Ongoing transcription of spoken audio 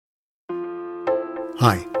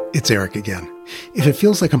Hi, it's Eric again. If it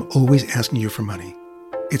feels like I'm always asking you for money,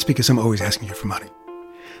 it's because I'm always asking you for money.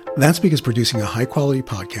 That's because producing a high-quality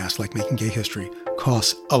podcast like Making Gay History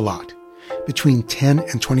costs a lot, between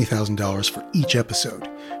 $10,000 and $20,000 for each episode,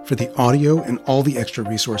 for the audio and all the extra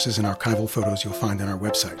resources and archival photos you'll find on our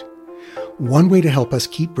website. One way to help us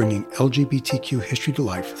keep bringing LGBTQ history to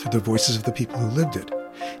life through the voices of the people who lived it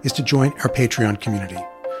is to join our Patreon community,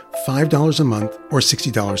 $5 a month or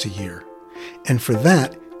 $60 a year. And for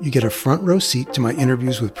that, you get a front row seat to my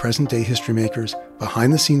interviews with present-day history makers,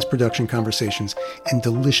 behind-the-scenes production conversations, and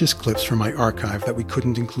delicious clips from my archive that we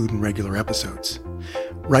couldn't include in regular episodes.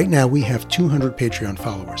 Right now, we have 200 Patreon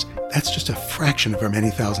followers. That's just a fraction of our many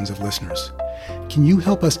thousands of listeners. Can you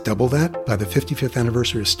help us double that by the 55th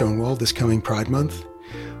anniversary of Stonewall this coming Pride Month?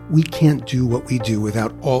 We can't do what we do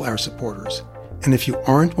without all our supporters. And if you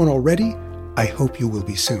aren't one already, I hope you will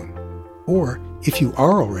be soon. Or, if you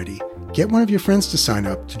are already, get one of your friends to sign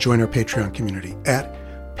up to join our Patreon community at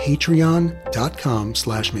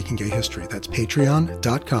patreon.com/makinggayhistory. That's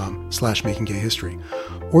patreon.com/makinggayhistory.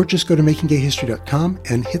 Or just go to makinggayhistory.com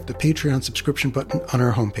and hit the Patreon subscription button on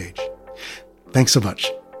our homepage. Thanks so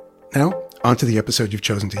much. Now, on to the episode you've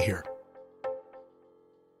chosen to hear.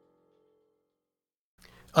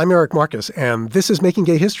 I'm Eric Marcus, and this is Making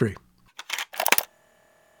Gay History.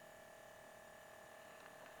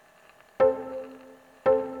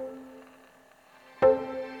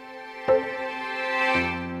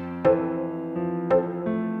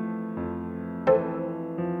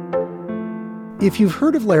 If you've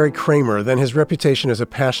heard of Larry Kramer, then his reputation as a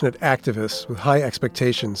passionate activist with high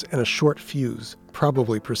expectations and a short fuse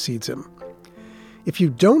probably precedes him. If you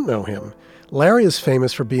don't know him, Larry is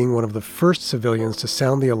famous for being one of the first civilians to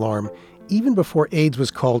sound the alarm even before AIDS was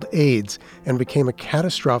called AIDS and became a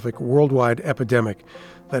catastrophic worldwide epidemic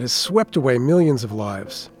that has swept away millions of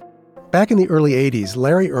lives. Back in the early 80s,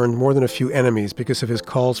 Larry earned more than a few enemies because of his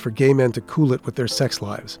calls for gay men to cool it with their sex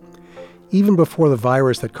lives. Even before the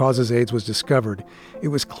virus that causes AIDS was discovered, it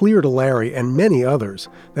was clear to Larry and many others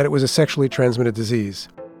that it was a sexually transmitted disease.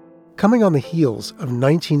 Coming on the heels of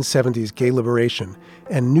 1970s gay liberation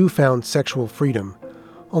and newfound sexual freedom,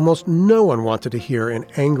 almost no one wanted to hear an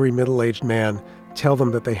angry middle-aged man tell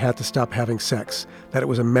them that they had to stop having sex, that it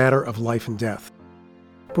was a matter of life and death.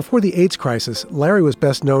 Before the AIDS crisis, Larry was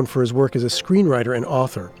best known for his work as a screenwriter and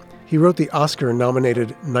author. He wrote the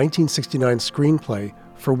Oscar-nominated 1969 screenplay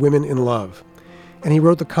For Women in Love, and he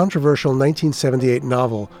wrote the controversial 1978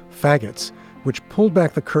 novel Faggots, which pulled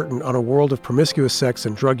back the curtain on a world of promiscuous sex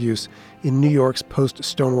and drug use in New York's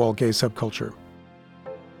post-Stonewall gay subculture.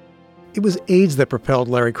 It was AIDS that propelled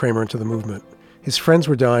Larry Kramer into the movement. His friends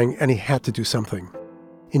were dying, and he had to do something.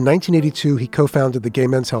 In 1982, he co-founded the Gay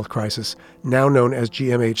Men's Health Crisis, now known as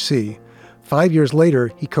GMHC. 5 years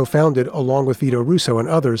later, he co-founded, along with Vito Russo and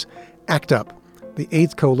others, ACT UP, the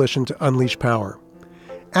AIDS Coalition to Unleash Power.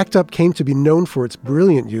 ACT UP came to be known for its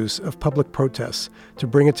brilliant use of public protests to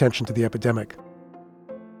bring attention to the epidemic.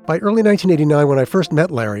 By early 1989, when I first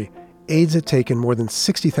met Larry, AIDS had taken more than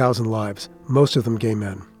 60,000 lives, most of them gay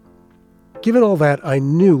men. Given all that, I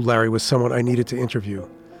knew Larry was someone I needed to interview,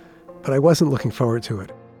 but I wasn't looking forward to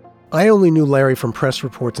it. I only knew Larry from press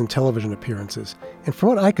reports and television appearances, and from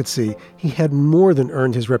what I could see, he had more than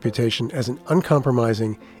earned his reputation as an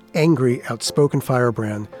uncompromising, angry, outspoken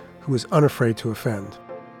firebrand who was unafraid to offend.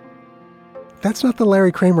 That's not the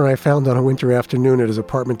Larry Kramer I found on a winter afternoon at his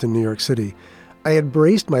apartment in New York City. I had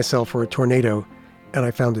braced myself for a tornado, and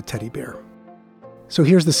I found a teddy bear. So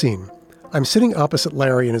here's the scene. I'm sitting opposite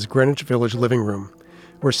Larry in his Greenwich Village living room.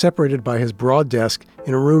 We're separated by his broad desk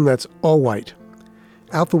in a room that's all white.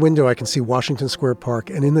 Out the window, I can see Washington Square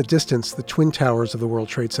Park, and in the distance, the Twin Towers of the World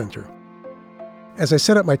Trade Center. As I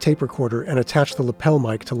set up my tape recorder and attach the lapel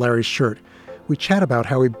mic to Larry's shirt, we chat about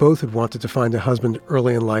how we both had wanted to find a husband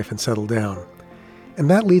early in life and settle down. And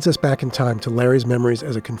that leads us back in time to Larry's memories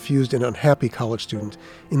as a confused and unhappy college student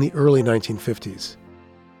in the early 1950s.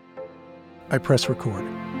 I press record.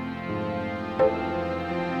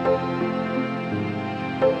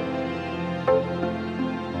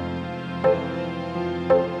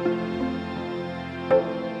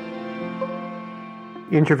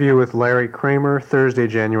 Interview with Larry Kramer, Thursday,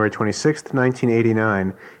 January 26,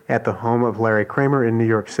 1989, at the home of Larry Kramer in New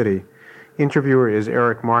York City. Interviewer is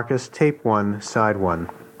Eric Marcus, tape 1, side 1.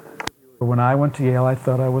 When I went to Yale, I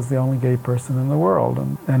thought I was the only gay person in the world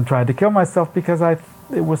and tried to kill myself because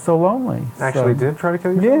it was so lonely. Actually did try to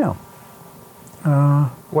kill yourself? Yeah.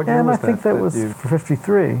 What year was that? I think that was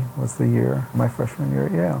 53 was the year, my freshman year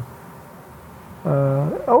at Yale.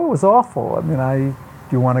 It was awful. I mean, do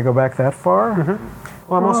you want to go back that far? Mm-hmm.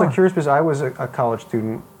 Well, I'm also curious because I was a college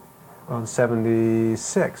student on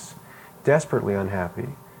 76, desperately unhappy.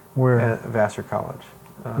 Where? At Vassar College.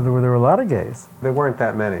 There were a lot of gays. There weren't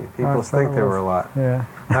that many. People think there were a lot. Yeah.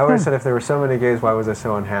 I always said if there were so many gays, why was I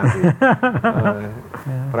so unhappy?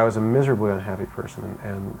 Yeah. But I was a miserably unhappy person,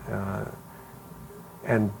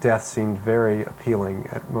 and death seemed very appealing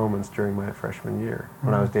at moments during my freshman year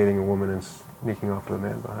when I was dating a woman and sneaking off with a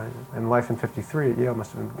man behind me. And life in '53 at Yale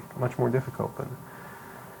must have been much more difficult than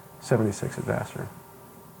 '76 at Vassar.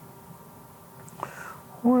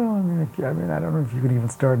 Well, I mean, I don't know if you could even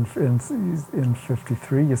start in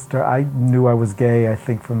 '53. I knew I was gay, I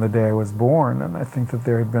think, from the day I was born, and I think that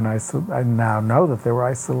there had been I now know that there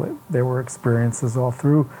were experiences all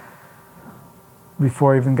through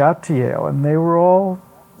before I even got to Yale, and they were all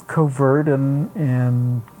covert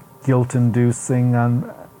and guilt-inducing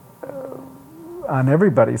on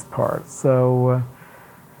everybody's part. So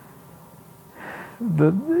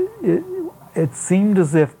it seemed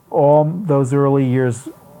as if all those early years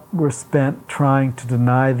were spent trying to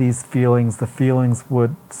deny these feelings. The feelings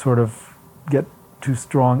would sort of get too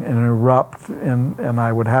strong and erupt, and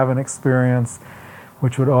I would have an experience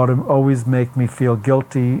which would always make me feel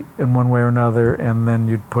guilty in one way or another, and then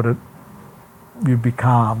you'd be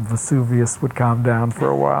calm. Vesuvius would calm down for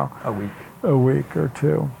a while. A week or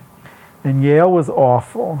two. And Yale was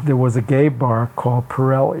awful. There was a gay bar called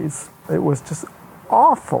Pirelli's. It was just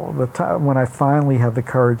awful the time when I finally had the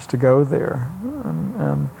courage to go there.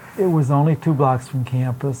 And it was only 2 blocks from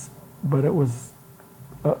campus, but it was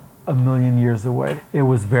a million years away. It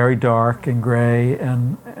was very dark and gray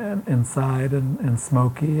and inside and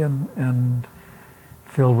smoky and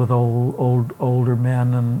filled with older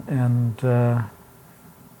men and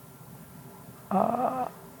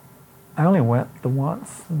I only went the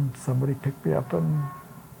once, and somebody picked me up in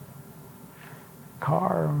a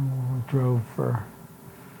car and we drove for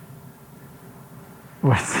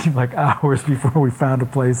what seemed like hours before we found a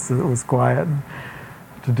place that was quiet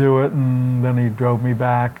to do it, and then he drove me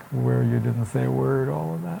back where you didn't say a word,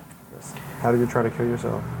 all of that. How did you try to kill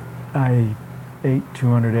yourself? I ate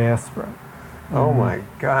 200 aspirin. Oh my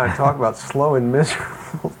God, talk about slow and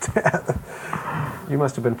miserable death. You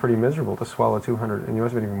must have been pretty miserable to swallow 200, and you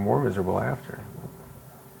must have been even more miserable after.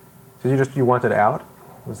 So you wanted out?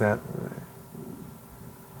 Was that...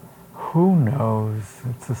 Who knows?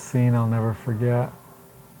 It's a scene I'll never forget.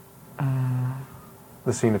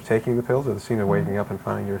 The scene of taking the pills, or the scene of waking up and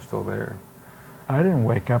finding you're still there? I didn't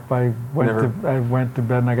wake up. I went to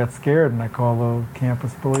bed and I got scared and I called the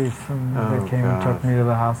campus police and they came and took me to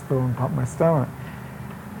the hospital and pumped my stomach.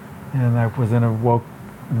 And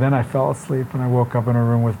then I fell asleep and I woke up in a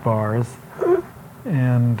room with bars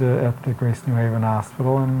and at the Grace New Haven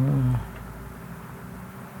Hospital, and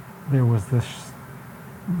there was this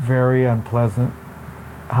very unpleasant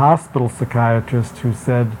hospital psychiatrist who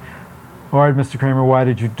said, "All right, Mr. Kramer, why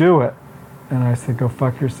did you do it?" And I said, "Go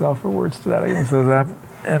fuck yourself," or words to that. He said that,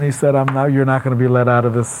 and he said, "You're not going to be let out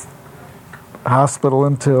of this hospital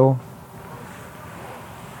until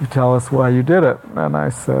you tell us why you did it." And I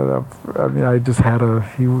said, I just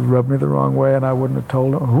he rubbed me the wrong way, and I wouldn't have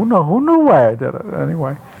told him. Who knew why I did it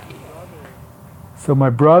anyway? So my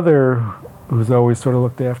brother, who's always sort of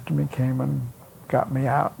looked after me, came and got me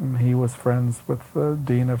out, and he was friends with the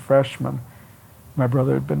dean of freshmen. My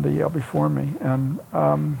brother had been to Yale before me, and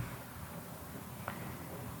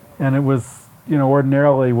it was,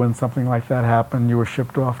 ordinarily when something like that happened, you were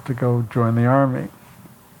shipped off to go join the army.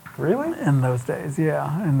 Really? In those days,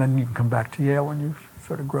 yeah. And then you can come back to Yale when you've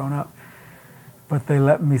sort of grown up. But they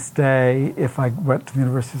let me stay if I went to the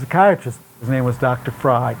university psychiatrist. His name was Dr.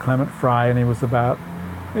 Fry, Clement Fry, and he was about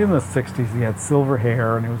in the 60s. He had silver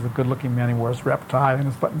hair, and he was a good-looking man. He wore his rep tie and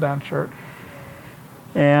his button-down shirt.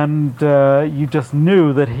 And you just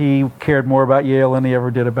knew that he cared more about Yale than he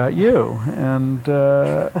ever did about you. And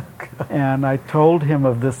and I told him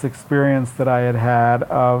of this experience that I had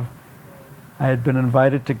I had been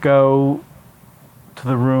invited to go to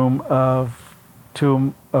the room of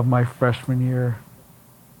 2 of my freshman year,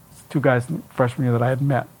 2 guys freshman year that I had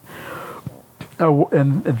met.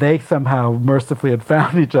 And they somehow mercifully had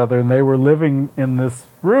found each other, and they were living in this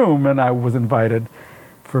room, and I was invited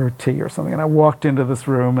for tea or something. And I walked into this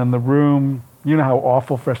room, and the room, you know how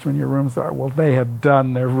awful freshman year rooms are. Well, they had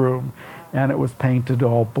done their room, and it was painted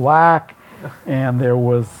all black, and there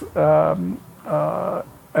was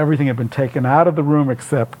everything had been taken out of the room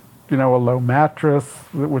except, a low mattress,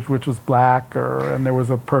 which was black, and there was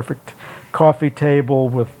a perfect coffee table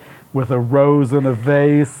with a rose in a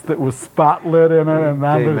vase that was spotlit in it, and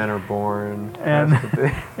Gay men are born,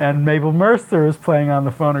 and Mabel Mercer is playing on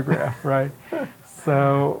the phonograph, right?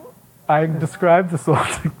 So I described this all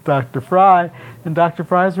to Dr. Fry, and Dr.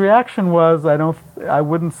 Fry's reaction was, I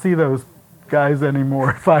wouldn't see those guys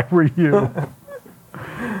anymore if I were you.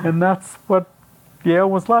 And that's what Yale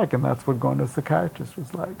was like, and that's what going to a psychiatrist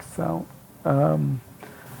was like. So, and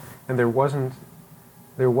there wasn't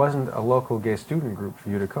a local gay student group for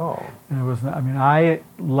you to call. it was. I mean, I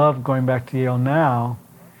love going back to Yale now,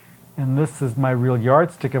 and this is my real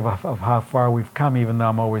yardstick of how far we've come. Even though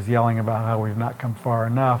I'm always yelling about how we've not come far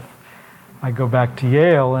enough, I go back to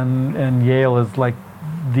Yale, and Yale is like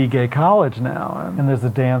the gay college now, and there's a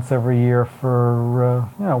dance every year for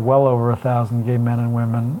well over 1,000 gay men and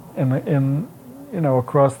women in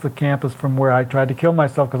across the campus from where I tried to kill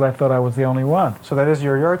myself because I thought I was the only one. So that is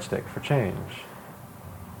your yardstick for change.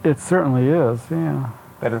 It certainly is, yeah.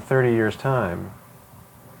 That in 30 years' time,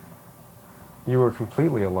 you were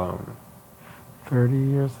completely alone. 30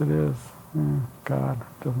 years it is. Yeah, God,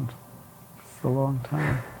 it's a long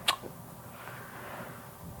time.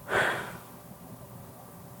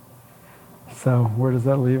 So where does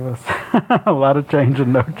that leave us? A lot of change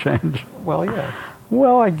and no change. Well, yeah.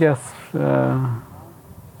 Well, I guess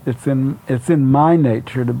it's in my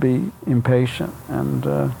nature to be impatient, and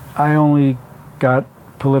I only got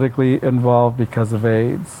politically involved because of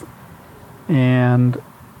AIDS, and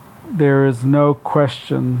there is no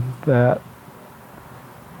question that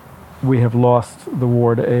we have lost the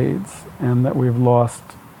war to AIDS, and that we've lost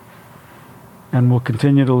and will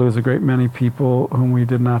continue to lose a great many people whom we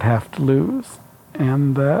did not have to lose,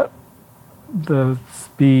 and that the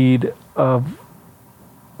speed of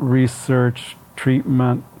research,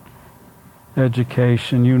 treatment,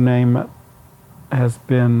 education, you name it, has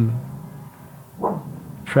been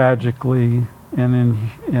tragically and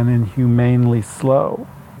inhumanely slow.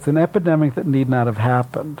 It's an epidemic that need not have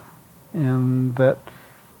happened, and that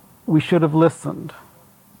we should have listened.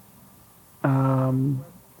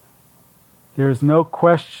 There's no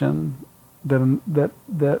question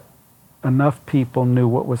that enough people knew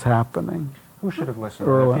what was happening. Who should have listened?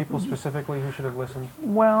 The people specifically who should have listened?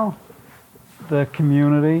 Well, the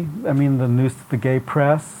community. I mean, the gay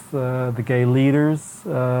press, the gay leaders.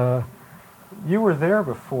 You were there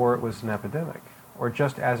before it was an epidemic, or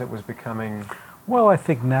just as it was becoming. Well, I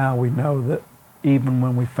think now we know that even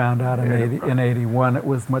when we found out in 81, it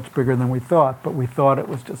was much bigger than we thought, but we thought it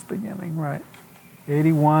was just beginning, right?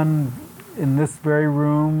 81, in this very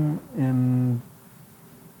room, in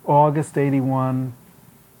August 81,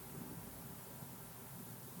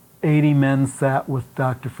 80 men sat with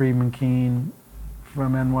Dr. Freeman Keene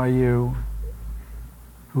from NYU,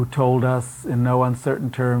 who told us in no uncertain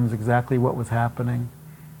terms exactly what was happening,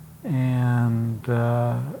 and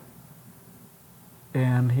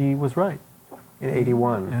he was right. In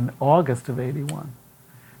 81? In August of 81.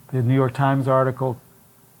 The New York Times article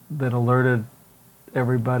that alerted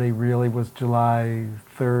everybody really was July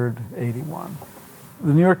 3rd, 81.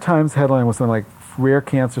 The New York Times headline was something like, "Rare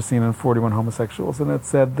cancer seen in 41 homosexuals," and it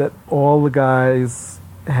said that all the guys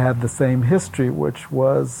had the same history, which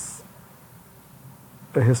was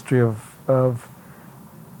a history of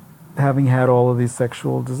having had all of these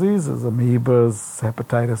sexual diseases, amoebas,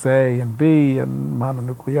 hepatitis A and B, and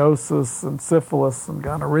mononucleosis, and syphilis, and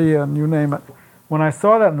gonorrhea, and you name it. When I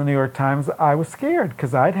saw that in the New York Times, I was scared,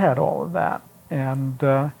 because I'd had all of that. And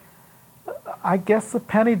I guess the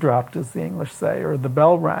penny dropped, as the English say, or the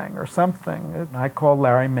bell rang, or something. And I called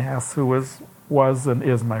Larry Mass, who was and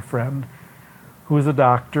is my friend, who was a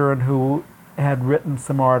doctor and who had written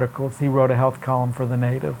some articles. He wrote a health column for The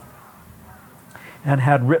Native, and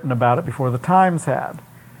had written about it before the Times had.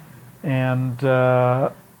 And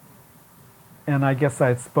I guess I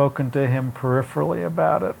had spoken to him peripherally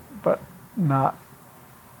about it, but not.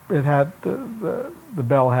 It had the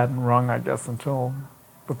bell hadn't rung, I guess, until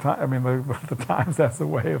the time. I mean, the Times has a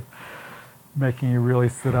way of making you really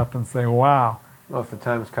sit up and say, "Wow." Well, if the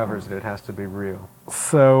Times covers it, it has to be real.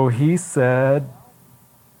 So he said,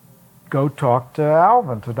 "Go talk to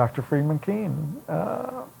Alvin, to Dr. Freeman Keene,"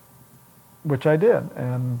 which I did.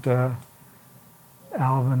 And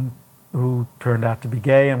Alvin, who turned out to be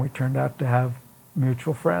gay, and we turned out to have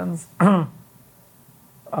mutual friends,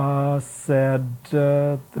 said,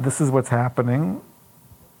 "This is what's happening.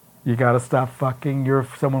 You got to stop fucking. You're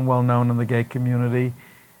someone well known in the gay community.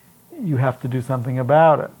 You have to do something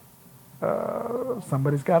about it.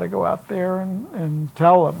 Somebody's got to go out there and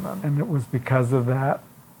tell them." And it was because of that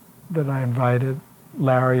I invited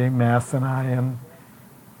Larry Mass and I and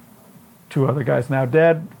two other guys now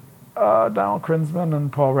dead, Donald Krinsman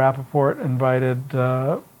and Paul Rappaport, invited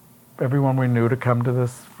everyone we knew to come to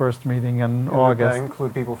this first meeting in August. Did that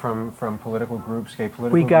include people from political groups, gay political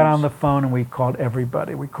groups? We got on the phone and we called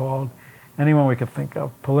everybody. We called, anyone we could think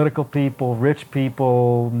of. Political people, rich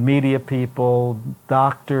people, media people,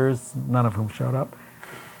 doctors, none of whom showed up.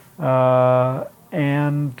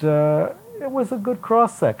 It was a good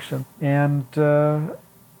cross-section. And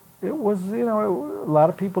it was, a lot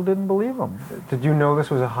of people didn't believe him. Did you know this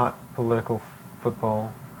was a hot political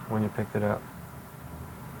football when you picked it up?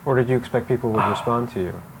 Or did you expect people would respond to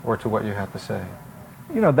you or to what you had to say?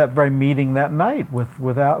 That very meeting that night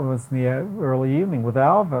with Al, was in the early evening with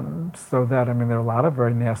Alvin, so that, there are a lot of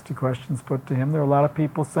very nasty questions put to him. There were a lot of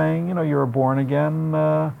people saying, you're born again,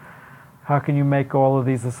 how can you make all of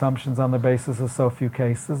these assumptions on the basis of so few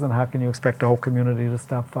cases, and how can you expect the whole community to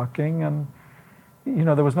stop fucking? And,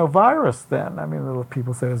 there was no virus then.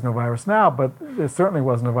 People say there's no virus now, but there certainly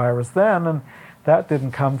wasn't a virus then, and that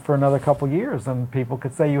didn't come for another couple of years, and people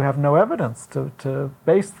could say you have no evidence to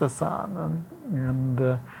base this on,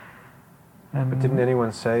 But didn't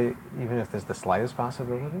anyone say, even if there's the slightest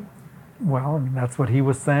possibility? Well, that's what he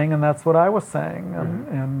was saying, and that's what I was saying,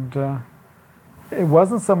 and it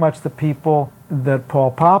wasn't so much the people that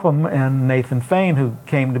Paul Popham and Nathan Fain, who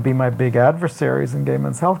came to be my big adversaries in Gay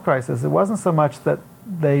Men's Health Crisis, it wasn't so much that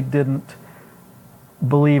they didn't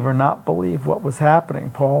believe or not believe what was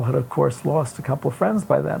happening. Paul had, of course, lost a couple of friends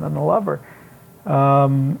by then and a lover.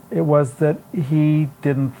 It was that he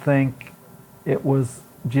didn't think it was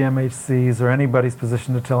GMHC's or anybody's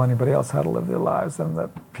position to tell anybody else how to live their lives, and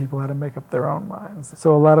that people had to make up their own minds.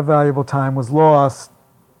 So a lot of valuable time was lost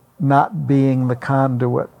not being the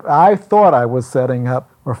conduit. I thought I was setting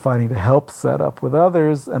up or fighting to help set up with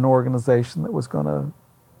others an organization that was going to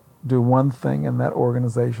do one thing, and that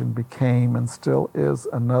organization became and still is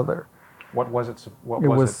another. What was it? It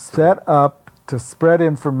was set up to spread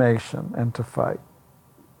information and to fight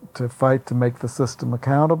to make the system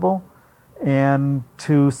accountable, and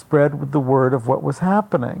to spread the word of what was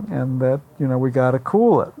happening, and that we got to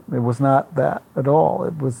cool it. It was not that at all.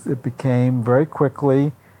 It became very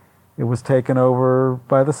quickly. It was taken over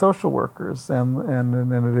by the social workers, and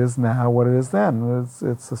it is now what it is then.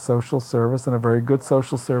 It's a social service and a very good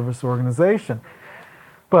social service organization.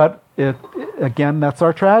 But again, that's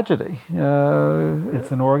our tragedy.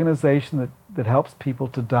 It's an organization that helps people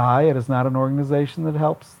to die. It is not an organization that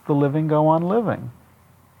helps the living go on living.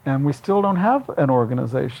 And we still don't have an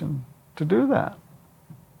organization to do that,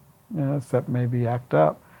 except maybe ACT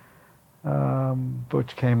UP,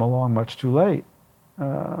 which came along much too late.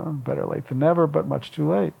 Better late than never, but much too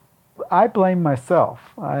late. I blame myself.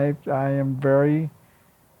 I am very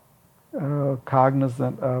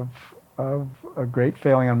cognizant of a great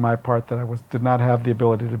failing on my part, that I did not have the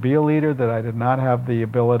ability to be a leader, that I did not have the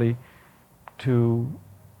ability to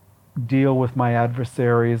deal with my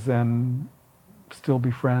adversaries and still be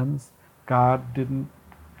friends. God didn't,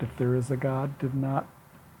 if there is a God, did not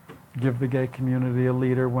give the gay community a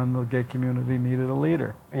leader when the gay community needed a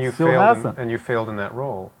leader. And you still failed hasn't. And you failed in that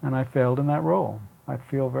role. And I failed in that role. I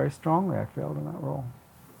feel very strongly I failed in that role.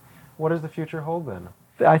 What does the future hold then?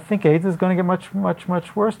 I think AIDS is going to get much, much,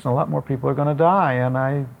 much worse, and a lot more people are going to die. And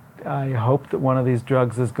I hope that one of these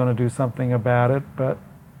drugs is going to do something about it, but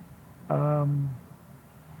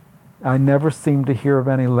I never seem to hear of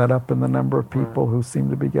any let up in the number of people who seem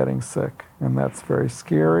to be getting sick, and that's very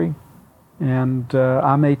scary. And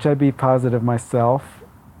I'm HIV positive myself,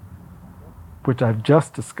 which I've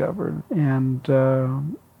just discovered. And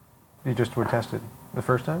you just were tested the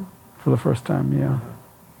first time? For the first time, yeah.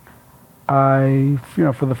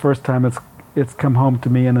 For the first time, it's come home to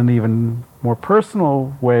me in an even more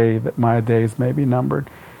personal way, that my days may be numbered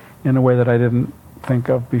in a way that I didn't think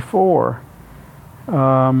of before.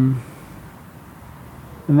 And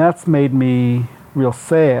that's made me real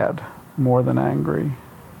sad more than angry.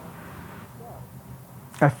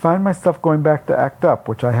 I find myself going back to ACT UP,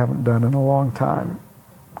 which I haven't done in a long time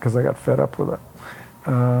because I got fed up with it.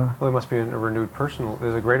 Well, there must be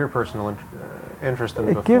there's a greater personal interest than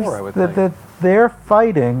before, gives, I would think. That their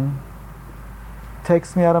fighting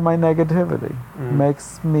takes me out of my negativity,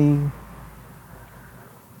 makes me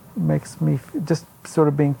just sort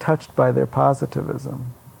of being touched by their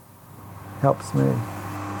positivism, helps me.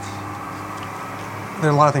 There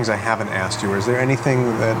are a lot of things I haven't asked you. Is there anything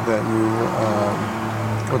that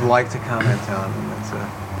you would like to comment on?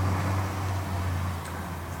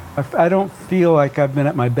 I don't feel like I've been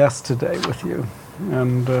at my best today with you,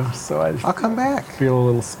 and so I'll come back. Feel a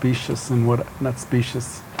little specious in not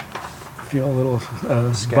specious. Feel a little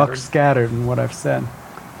scattered in what I've said.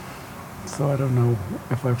 So I don't know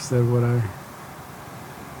if I've said what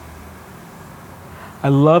I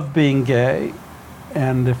love being gay,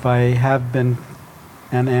 and if I have been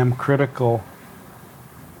and am critical,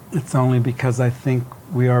 it's only because I think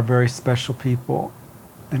we are very special people,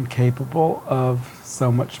 and capable of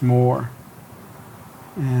so much more.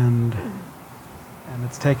 And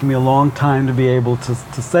it's taken me a long time to be able to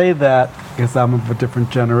say that, because I'm of a different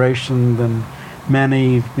generation than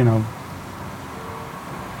many, you know.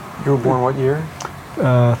 You were born what year?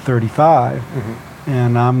 35.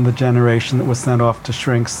 And I'm the generation that was sent off to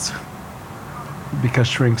shrinks because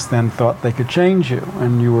shrinks then thought they could change you,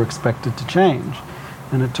 and you were expected to change.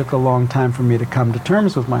 And it took a long time for me to come to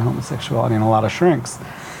terms with my homosexuality, and a lot of shrinks.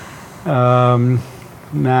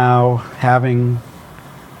 Now, having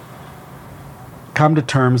come to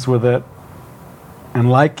terms with it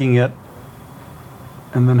and liking it,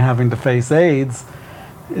 and then having to face AIDS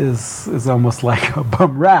is almost like a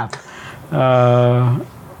bum rap.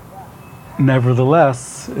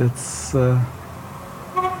 Nevertheless, it's, you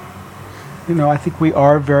know, I think we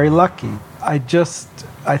are very lucky. I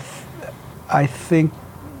think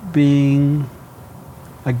being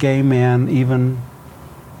a gay man, even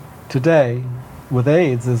today, with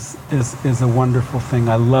AIDS, is a wonderful thing.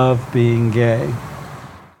 I love being gay.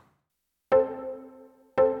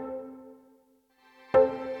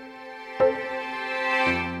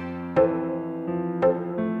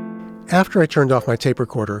 After I turned off my tape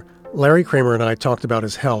recorder, Larry Kramer and I talked about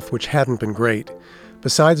his health, which hadn't been great.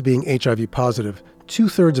 Besides being HIV positive,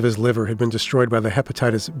 2/3 of his liver had been destroyed by the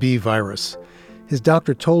hepatitis B virus. His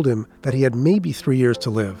doctor told him that he had maybe 3 years to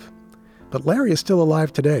live. But Larry is still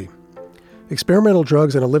alive today. Experimental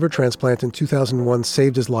drugs and a liver transplant in 2001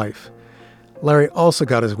 saved his life. Larry also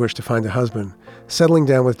got his wish to find a husband. Settling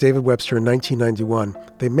down with David Webster in 1991,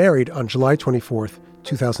 they married on July 24th,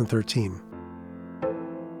 2013.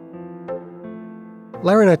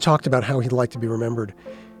 Larry and I talked about how he'd like to be remembered.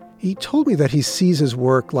 He told me that he sees his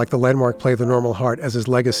work, like the landmark play The Normal Heart, as his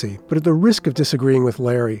legacy, but at the risk of disagreeing with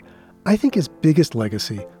Larry, I think his biggest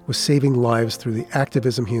legacy was saving lives through the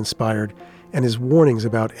activism he inspired and his warnings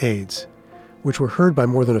about AIDS, which were heard by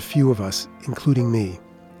more than a few of us, including me.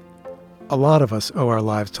 A lot of us owe our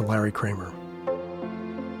lives to Larry Kramer.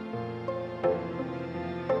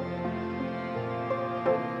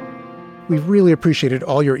 We've really appreciated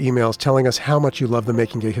all your emails telling us how much you love the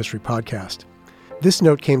Making Gay History podcast. This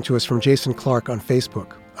note came to us from Jason Clark on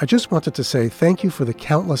Facebook. I just wanted to say thank you for the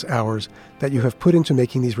countless hours that you have put into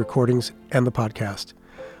making these recordings and the podcast.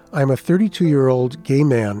 I am a 32-year-old gay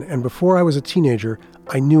man, and before I was a teenager,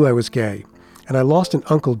 I knew I was gay, and I lost an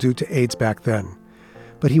uncle due to AIDS back then.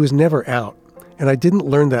 But he was never out, and I didn't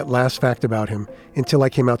learn that last fact about him until I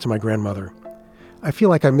came out to my grandmother. I feel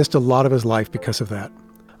like I missed a lot of his life because of that.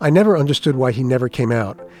 I never understood why he never came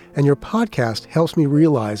out, and your podcast helps me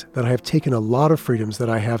realize that I have taken a lot of freedoms that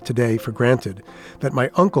I have today for granted, that my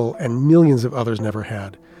uncle and millions of others never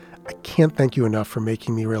had. I can't thank you enough for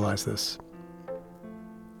making me realize this.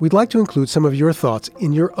 We'd like to include some of your thoughts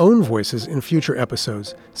in your own voices in future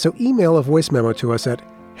episodes, so email a voice memo to us at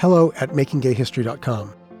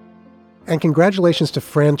hello@makinggayhistory.com. And congratulations to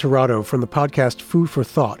Fran Tirado from the podcast Food for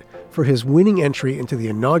Thought for his winning entry into the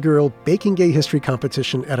inaugural Baking Gay History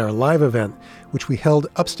competition at our live event, which we held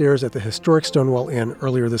upstairs at the historic Stonewall Inn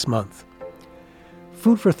earlier this month.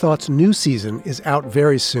 Food for Thought's new season is out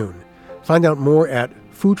very soon. Find out more at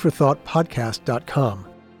foodforthoughtpodcast.com.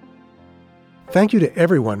 Thank you to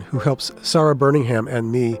everyone who helps Sarah Birmingham and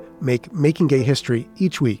me make Making Gay History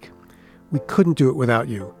each week. We couldn't do it without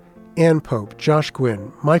you. Ann Pope, Josh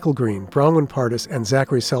Gwynn, Michael Green, Bronwyn Pardis, and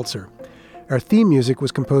Zachary Seltzer. Our theme music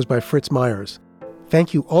was composed by Fritz Myers.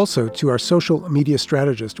 Thank you also to our social media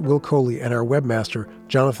strategist, Will Coley, and our webmaster,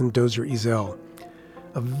 Jonathan Dozier-Ezel.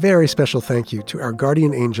 A very special thank you to our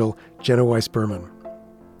guardian angel, Jenna Weiss-Berman.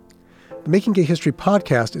 The Making Gay History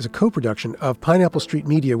podcast is a co-production of Pineapple Street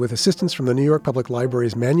Media with assistance from the New York Public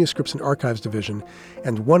Library's Manuscripts and Archives Division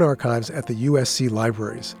and One Archives at the USC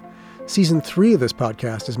Libraries. Season 3 of this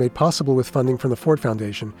podcast is made possible with funding from the Ford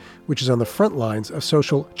Foundation, which is on the front lines of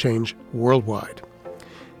social change worldwide.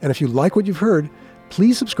 And if you like what you've heard,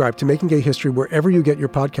 please subscribe to Making Gay History wherever you get your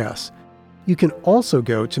podcasts. You can also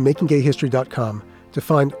go to makinggayhistory.com to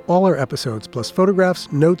find all our episodes, plus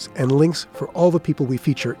photographs, notes, and links for all the people we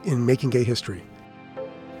feature in Making Gay History.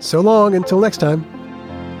 So long, until next time.